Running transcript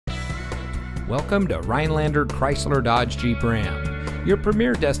Welcome to Rhinelander Chrysler Dodge Jeep Ram, your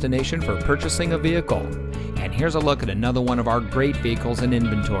premier destination for purchasing a vehicle. And here's a look at another one of our great vehicles in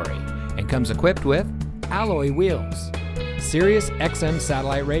inventory, and comes equipped with alloy wheels, Sirius XM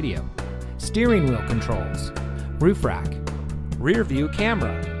satellite radio, steering wheel controls, roof rack, rear view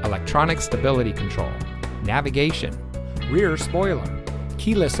camera, electronic stability control, navigation, rear spoiler,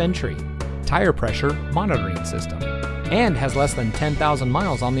 keyless entry, tire pressure monitoring system, and has less than 10,000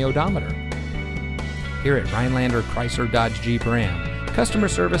 miles on the odometer. Here at Rhinelander Chrysler Dodge Jeep Ram, customer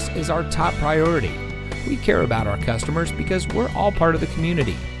service is our top priority. We care about our customers because we're all part of the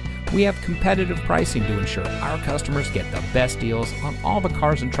community. We have competitive pricing to ensure our customers get the best deals on all the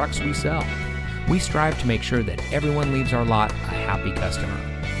cars and trucks we sell. We strive to make sure that everyone leaves our lot a happy customer.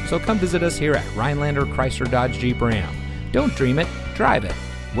 So come visit us here at Rhinelander Chrysler Dodge Jeep Ram. Don't dream it, drive it.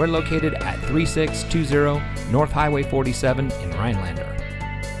 We're located at 3620 North Highway 47 in Rhinelander.